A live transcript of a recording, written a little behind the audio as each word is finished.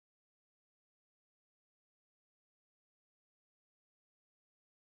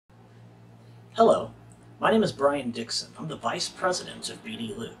Hello, my name is Brian Dickson. I'm the Vice President of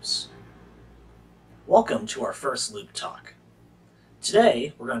BD Loops. Welcome to our first loop talk.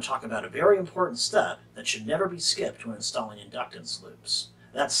 Today, we're going to talk about a very important step that should never be skipped when installing inductance loops.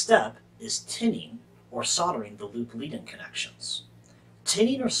 That step is tinning or soldering the loop lead-in connections.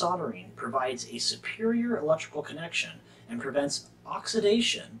 Tinning or soldering provides a superior electrical connection and prevents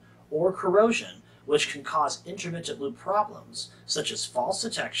oxidation or corrosion, which can cause intermittent loop problems such as false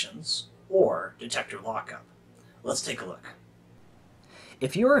detections or detector lockup. Let's take a look.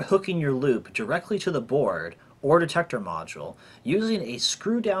 If you are hooking your loop directly to the board or detector module using a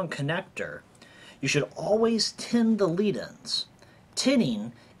screw-down connector, you should always tin the lead-ins.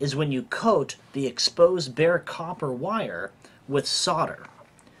 Tinning is when you coat the exposed bare copper wire with solder.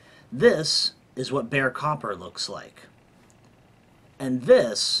 This is what bare copper looks like. And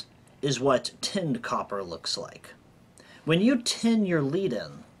this is what tinned copper looks like. When you tin your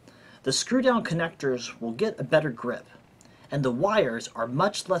lead-in, the screw-down connectors will get a better grip, and the wires are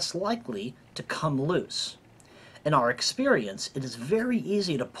much less likely to come loose. In our experience, it is very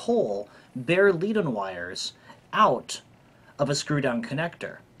easy to pull bare lead-in wires out of a screw-down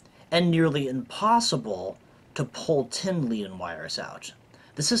connector, and nearly impossible to pull tin lead-in wires out.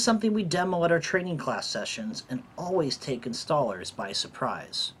 This is something we demo at our training class sessions and always take installers by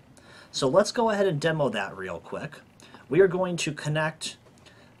surprise. So let's go ahead and demo that real quick. We are going to connect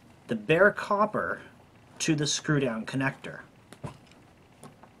the bare copper to the screw-down connector.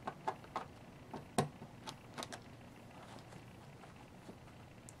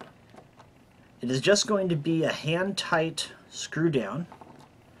 It is just going to be a hand-tight screw down.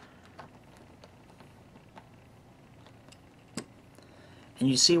 And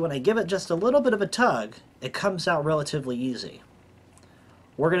you see when I give it just a little bit of a tug, it comes out relatively easy.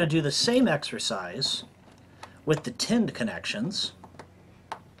 We're going to do the same exercise with the tinned connections.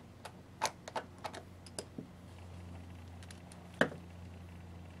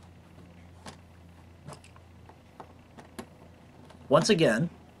 Once again,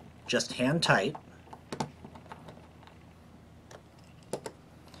 just hand tight.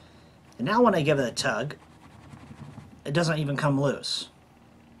 And now when I give it a tug, it doesn't even come loose.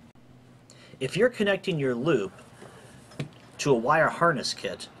 If you're connecting your loop to a wire harness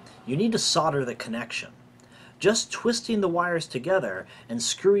kit, you need to solder the connection. Just twisting the wires together and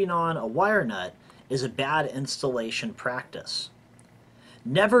screwing on a wire nut is a bad installation practice.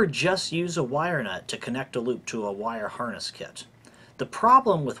 Never just use a wire nut to connect a loop to a wire harness kit. The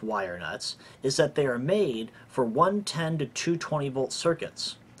problem with wire nuts is that they are made for 110 to 220 volt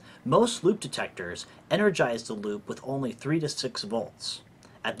circuits. Most loop detectors energize the loop with only 3 to 6 volts.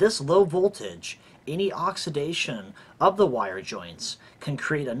 At this low voltage, any oxidation of the wire joints can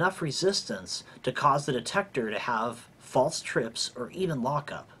create enough resistance to cause the detector to have false trips or even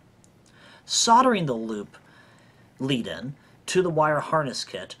lockup. Soldering the loop lead-in to the wire harness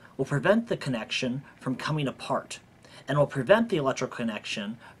kit will prevent the connection from coming apart and will prevent the electrical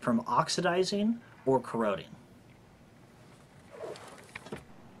connection from oxidizing or corroding.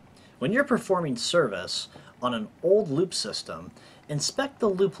 When you're performing service on an old loop system, inspect the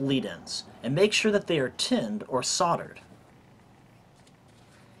loop lead-ins and make sure that they are tinned or soldered.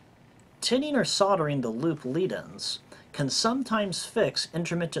 Tinning or soldering the loop lead-ins can sometimes fix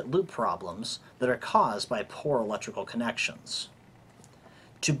intermittent loop problems that are caused by poor electrical connections.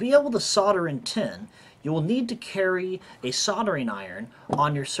 To be able to solder and tin, you will need to carry a soldering iron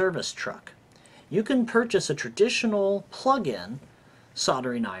on your service truck. You can purchase a traditional plug-in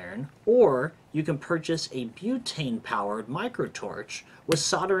soldering iron, or you can purchase a butane-powered microtorch with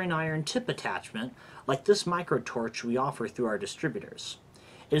soldering iron tip attachment like this microtorch we offer through our distributors.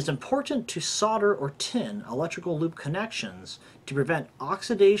 It is important to solder or tin electrical loop connections to prevent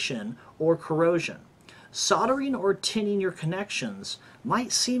oxidation or corrosion. Soldering or tinning your connections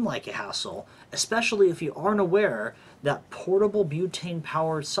might seem like a hassle, especially if you aren't aware that portable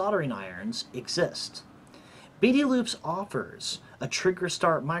butane-powered soldering irons exist. BD Loops offers a trigger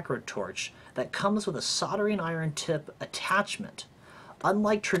start microtorch that comes with a soldering iron tip attachment.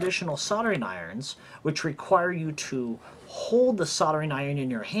 Unlike traditional soldering irons, which require you to hold the soldering iron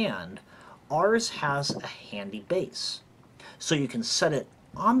in your hand, ours has a handy base. So you can set it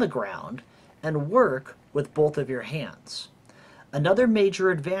on the ground and work with both of your hands. Another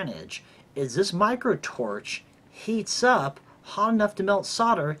major advantage is this microtorch heats up hot enough to melt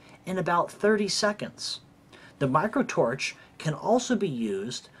solder in about 30 seconds. The microtorch can also be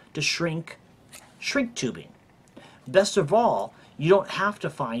used to shrink tubing. Best of all, you don't have to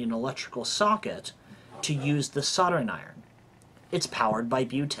find an electrical socket to use the soldering iron. It's powered by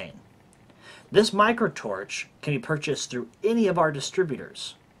butane. This microtorch can be purchased through any of our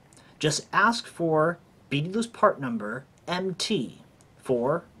distributors. just ask for BD Loops part number MT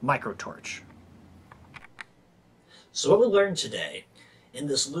for microtorch. So what we learned today in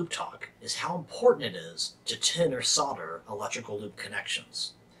this loop talk is how important it is to tin or solder electrical loop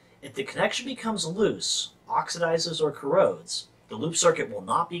connections. If the connection becomes loose, oxidizes, or corrodes, the loop circuit will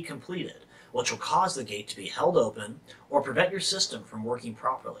not be completed, which will cause the gate to be held open or prevent your system from working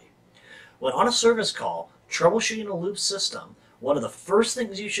properly. When on a service call, troubleshooting a loop system, one of the first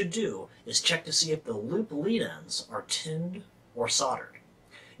things you should do is check to see if the loop lead ends are tinned or soldered.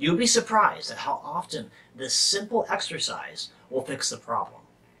 You'll be surprised at how often this simple exercise will fix the problem.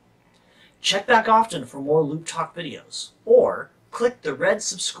 Check back often for more Loop Talk videos, or click the red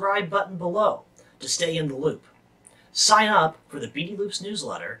subscribe button below to stay in the loop. Sign up for the BD Loops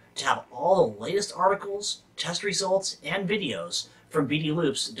newsletter to have all the latest articles, test results, and videos from BD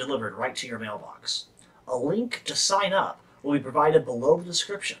Loops delivered right to your mailbox. A link to sign up will be provided below the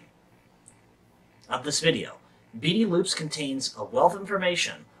description of this video. BD Loops contains a wealth of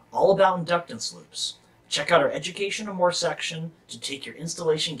information all about inductance loops. Check out our Education and More section to take your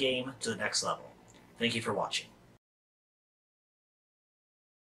installation game to the next level. Thank you for watching.